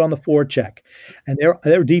are good on the forecheck. And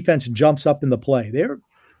their defense jumps up in the play.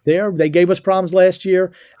 They gave us problems last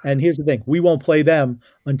year. And here's the thing. We won't play them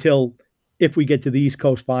until if we get to the East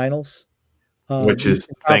Coast Finals. Which is,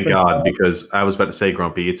 thank God, because I was about to say,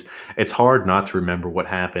 Grumpy, it's hard not to remember what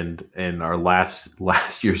happened in our last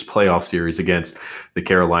year's playoff series against the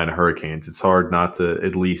Carolina Hurricanes. It's hard not to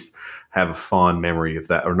at least have a fond memory of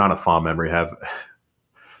that, or not a fond memory, have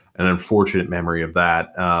an unfortunate memory of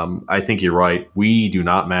that. I think you're right. We do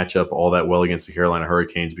not match up all that well against the Carolina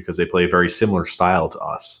Hurricanes because they play a very similar style to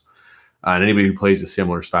us. And anybody who plays a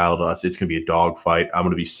similar style to us, it's going to be a dogfight. I'm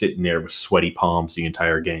going to be sitting there with sweaty palms the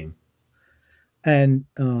entire game. And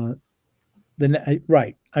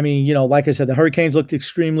right. I mean, like I said, the Hurricanes looked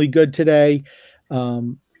extremely good today.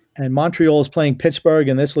 And Montreal is playing Pittsburgh,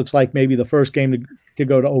 and this looks like maybe the first game to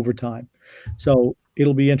go to overtime. So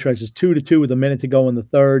it'll be interesting. It's 2-2 with a minute to go in the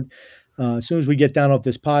third. As soon as we get down off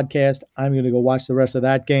this podcast, I'm going to go watch the rest of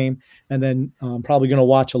that game. And then I'm probably going to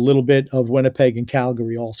watch a little bit of Winnipeg and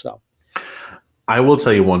Calgary also. I will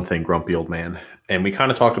tell you one thing, grumpy old man, and we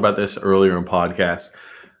kind of talked about this earlier in podcast.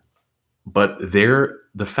 But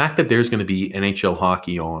the fact that there's going to be NHL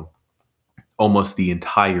hockey on almost the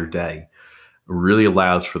entire day really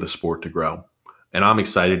allows for the sport to grow. And I'm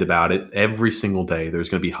excited about it. Every single day there's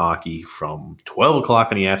going to be hockey from 12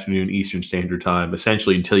 o'clock in the afternoon Eastern Standard Time,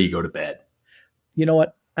 essentially until you go to bed. You know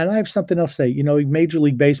what? And I have something else to say. Major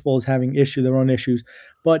League Baseball is having their own issues.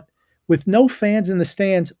 But with no fans in the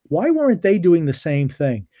stands, why weren't they doing the same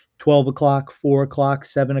thing? 12 o'clock, 4 o'clock,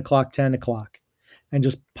 7 o'clock, 10 o'clock. And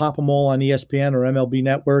just pop them all on ESPN or MLB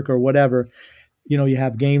Network or whatever. You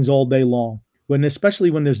have games all day long.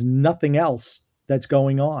 Especially when there's nothing else that's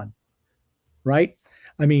going on, right?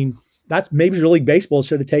 I mean, that's Major League Baseball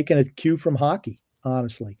should have taken a cue from hockey.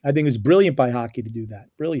 Honestly, I think it's brilliant by hockey to do that.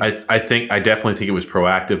 Brilliant. I definitely think it was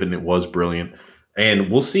proactive and it was brilliant. And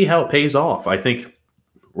we'll see how it pays off. I think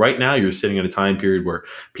right now you're sitting at a time period where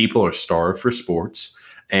people are starved for sports.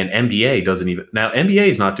 And NBA doesn't even – now, NBA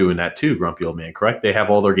is not doing that too, grumpy old man, correct? They have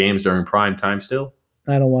all their games during prime time still?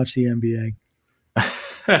 I don't watch the NBA.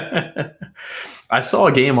 I saw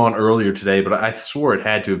a game on earlier today, but I swore it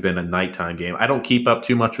had to have been a nighttime game. I don't keep up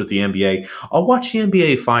too much with the NBA. I'll watch the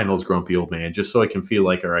NBA finals, grumpy old man, just so I can feel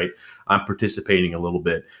like, all right, I'm participating a little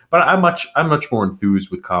bit. But I'm much more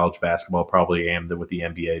enthused with college basketball probably am than with the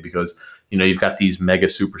NBA because you've got these mega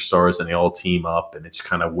superstars and they all team up, and it's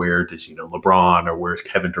kind of where does LeBron or where's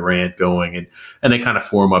Kevin Durant going, and they kind of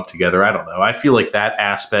form up together. I don't know. I feel like that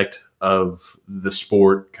aspect of the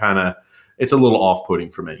sport it's a little off-putting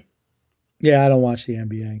for me. Yeah, I don't watch the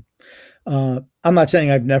NBA. I'm not saying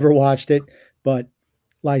I've never watched it, but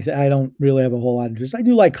like I said, I don't really have a whole lot of interest. I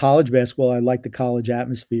do like college basketball. I like the college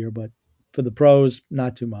atmosphere, but for the pros,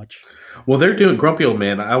 not too much. Well, they're doing grumpy old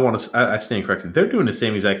man. I stand corrected. They're doing the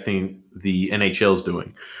same exact thing the NHL is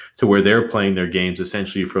doing, to where they're playing their games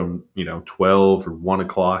essentially from 12 or 1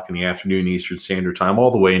 o'clock in the afternoon Eastern Standard Time all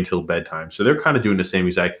the way until bedtime. So they're kind of doing the same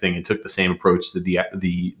exact thing and took the same approach that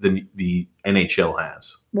the NHL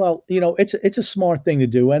has. Well, it's a smart thing to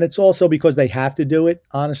do, and it's also because they have to do it.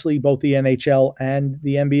 Honestly, both the NHL and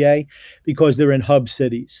the NBA, because they're in hub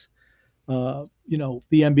cities. The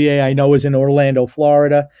NBA I know is in Orlando,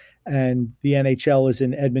 Florida, and the NHL is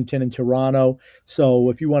in Edmonton and Toronto. So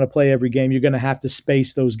if you want to play every game, you're going to have to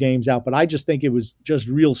space those games out. But I just think it was just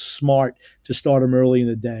real smart to start them early in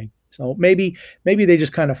the day. So maybe they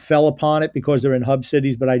just kind of fell upon it because they're in hub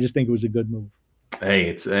cities, but I just think it was a good move. Hey,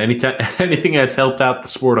 it's anything that's helped out the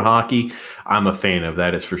sport of hockey, I'm a fan of.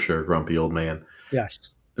 That is for sure, grumpy old man.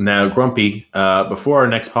 Yes. Now, Grumpy, before our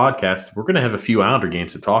next podcast, we're going to have a few Islander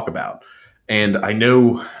games to talk about. And I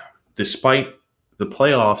know despite the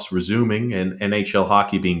playoffs resuming and NHL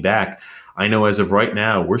hockey being back, I know as of right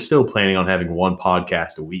now, we're still planning on having one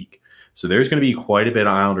podcast a week. So there's going to be quite a bit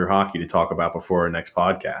of Islander hockey to talk about before our next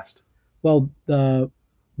podcast. Well,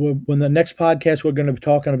 when the next podcast, we're going to be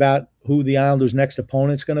talking about who the Islanders' next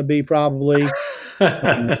opponent's going to be, probably.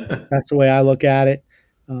 That's the way I look at it.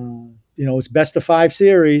 It's best of 5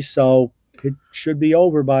 series, so it should be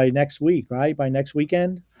over by next week, right? By next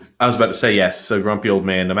weekend? I was about to say yes. So, grumpy old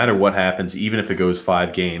man, no matter what happens, even if it goes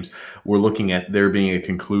 5 games, we're looking at there being a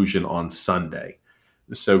conclusion on Sunday.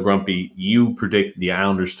 So, Grumpy, you predict the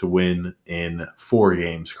Islanders to win in 4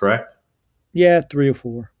 games, correct? Yeah, 3 or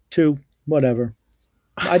 4. 2, whatever.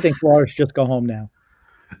 I think Florida's just go home now.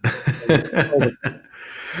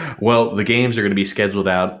 Well, the games are going to be scheduled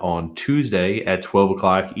out on Tuesday at 12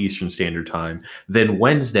 o'clock Eastern Standard Time, then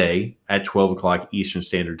Wednesday at 12 o'clock Eastern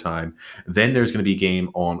Standard Time. Then there's going to be a game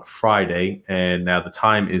on Friday, and now the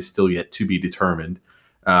time is still yet to be determined.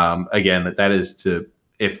 Again, that is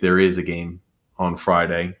if there is a game on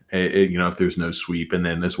Friday, if there's no sweep, and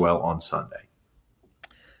then as well on Sunday.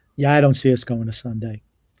 Yeah, I don't see us going to Sunday.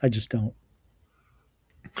 I just don't.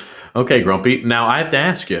 Okay, Grumpy. Now I have to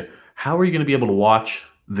ask you, how are you going to be able to watch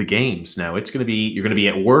the games? Now you're going to be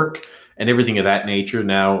at work and everything of that nature.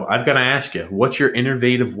 Now I've got to ask you, what's your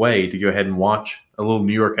innovative way to go ahead and watch a little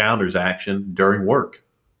New York Islanders action during work?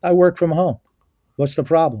 I work from home. What's the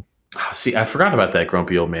problem? See, I forgot about that,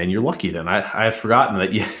 grumpy old man. You're lucky then. I've forgotten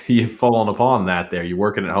that you've fallen upon that there. You're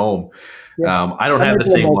working at home. Yeah. I don't have the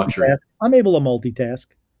same luxury. I'm able to multitask.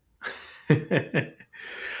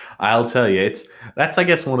 I'll tell you, that's I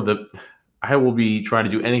guess I will be trying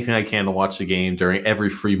to do anything I can to watch the game during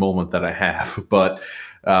every free moment that I have, but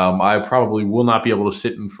I probably will not be able to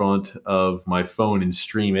sit in front of my phone and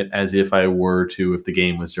stream it as if I were to if the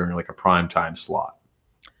game was during like a prime time slot.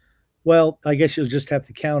 Well, I guess you'll just have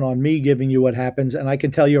to count on me giving you what happens, and I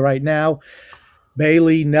can tell you right now,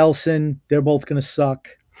 Bailey, Nelson, they're both going to suck,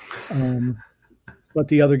 but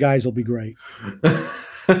the other guys will be great.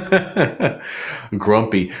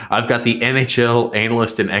 Grumpy. I've got the NHL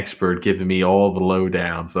analyst and expert giving me all the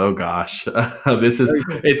lowdowns. Oh gosh,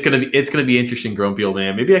 it's gonna be interesting, grumpy old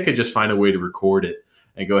man. Maybe I could just find a way to record it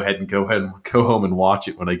and go ahead and go home and watch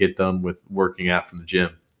it when I get done with working out from the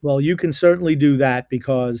gym. Well, you can certainly do that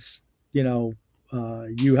because you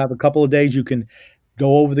have a couple of days you can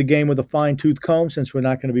go over the game with a fine-tooth comb since we're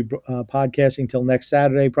not going to be podcasting till next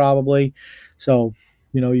Saturday probably. So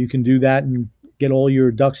you can do that and get all your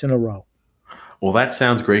ducks in a row. Well, that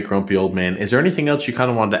sounds great, grumpy old man. Is there anything else you kind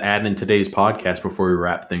of wanted to add in today's podcast before we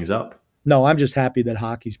wrap things up? No, I'm just happy that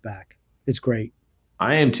hockey's back. It's great.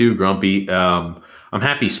 I am too, Grumpy. I'm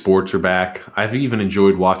happy sports are back. I've even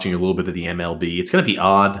enjoyed watching a little bit of the MLB. It's going to be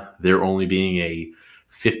odd there only being a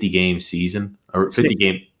 50-game season or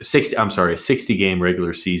 60-game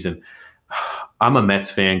regular season. I'm a Mets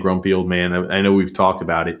fan, grumpy old man. I know we've talked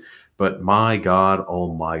about it. But my God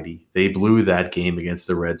almighty, they blew that game against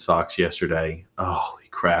the Red Sox yesterday. Holy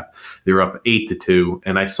crap. They were up 8-2,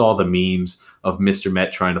 and I saw the memes of Mr.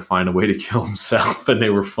 Met trying to find a way to kill himself, and they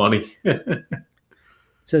were funny. It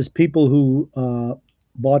says people who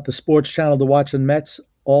bought the sports channel to watch the Mets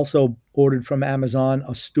also ordered from Amazon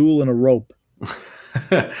a stool and a rope.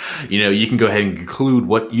 You can go ahead and conclude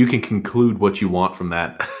what you want from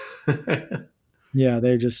that. Yeah,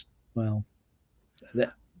 they're just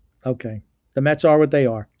okay. The Mets are what they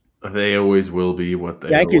are. They always will be what they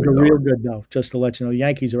Yankees always are real are. good though. Just to let you know,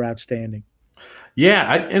 Yankees are outstanding.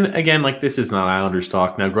 Yeah, and again, like this is not Islanders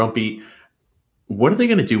talk now. Grumpy, what are they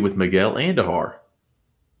going to do with Miguel Andujar?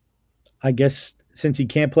 I guess since he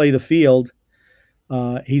can't play the field,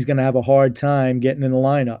 he's going to have a hard time getting in the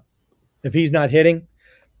lineup. If he's not hitting,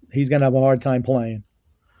 he's going to have a hard time playing.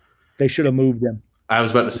 They should have moved him. I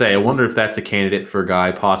was about to say, I wonder if that's a candidate for a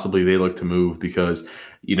guy possibly they look to move because,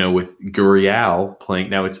 with Gurriel playing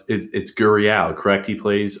now, it's Gurriel, correct? He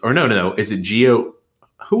plays, or no, is it Gio?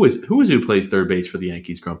 Who plays third base for the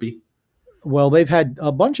Yankees, Grumpy? Well, they've had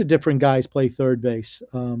a bunch of different guys play third base,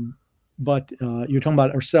 but you're talking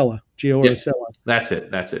about Urshela, Gio Urshela. That's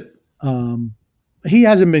it. He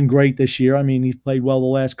hasn't been great this year. I mean, he's played well the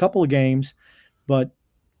last couple of games, but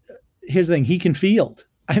here's the thing: he can field.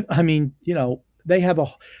 I mean, the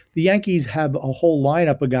Yankees have a whole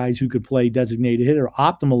lineup of guys who could play designated hitter.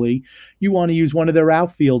 Optimally, you want to use one of their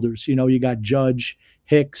outfielders. You got Judge,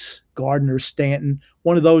 Hicks, Gardner, Stanton.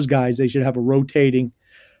 One of those guys. They should have a rotating,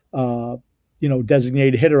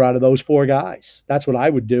 designated hitter out of those four guys. That's what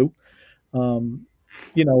I would do. So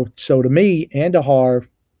to me, Andujar,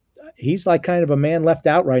 he's like kind of a man left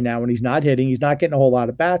out right now when he's not hitting. He's not getting a whole lot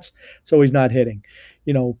of bats, so he's not hitting.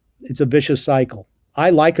 It's a vicious cycle. I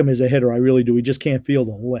like him as a hitter. I really do. He just can't field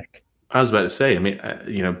a lick. I was about to say,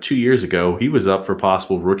 2 years ago, he was up for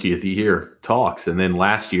possible Rookie of the Year talks. And then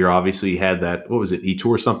last year, obviously, he had that, what was it? He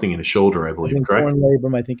tore something in his shoulder, I believe, correct?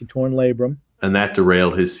 I think he torn labrum. And that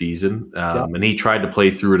derailed his season. And he tried to play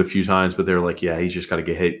through it a few times, but they're like, yeah, he's just got to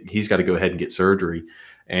get hit. He's got to go ahead and get surgery.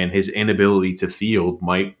 And his inability to field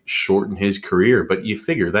might shorten his career. But you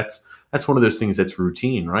figure that's one of those things that's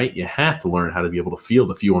routine, right? You have to learn how to be able to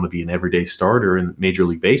field if you want to be an everyday starter in Major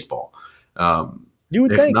League Baseball. You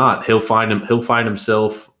would if think. not, he'll find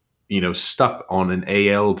himself, stuck on an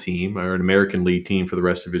AL team or an American League team for the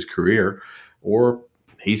rest of his career, or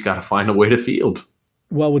he's got to find a way to field.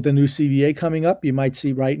 Well, with the new CBA coming up, you might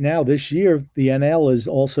see right now this year, the NL is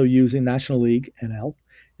also using National League. NL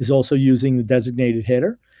is also using the designated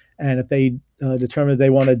hitter. And if they determine they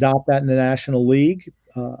want to adopt that in the National League,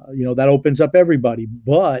 that opens up everybody.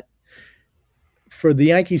 But for the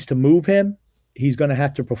Yankees to move him, he's going to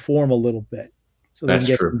have to perform a little bit so they can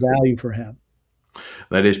get some value for him.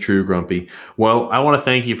 That is true, Grumpy. Well, I want to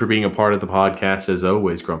thank you for being a part of the podcast as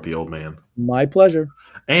always, Grumpy Old Man. My pleasure.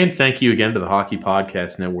 And thank you again to the Hockey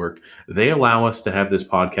Podcast Network. They allow us to have this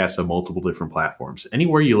podcast on multiple different platforms.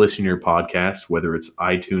 Anywhere you listen to your podcast, whether it's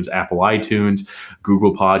iTunes, Apple iTunes,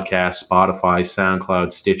 Google Podcasts, Spotify,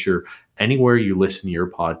 SoundCloud, Stitcher, anywhere you listen to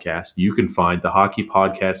your podcast, you can find the Hockey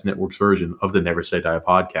Podcast Network's version of the Never Say Die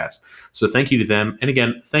podcast. So thank you to them. And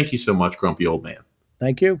again, thank you so much, Grumpy Old Man.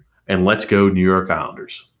 Thank you. And let's go New York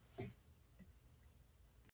Islanders.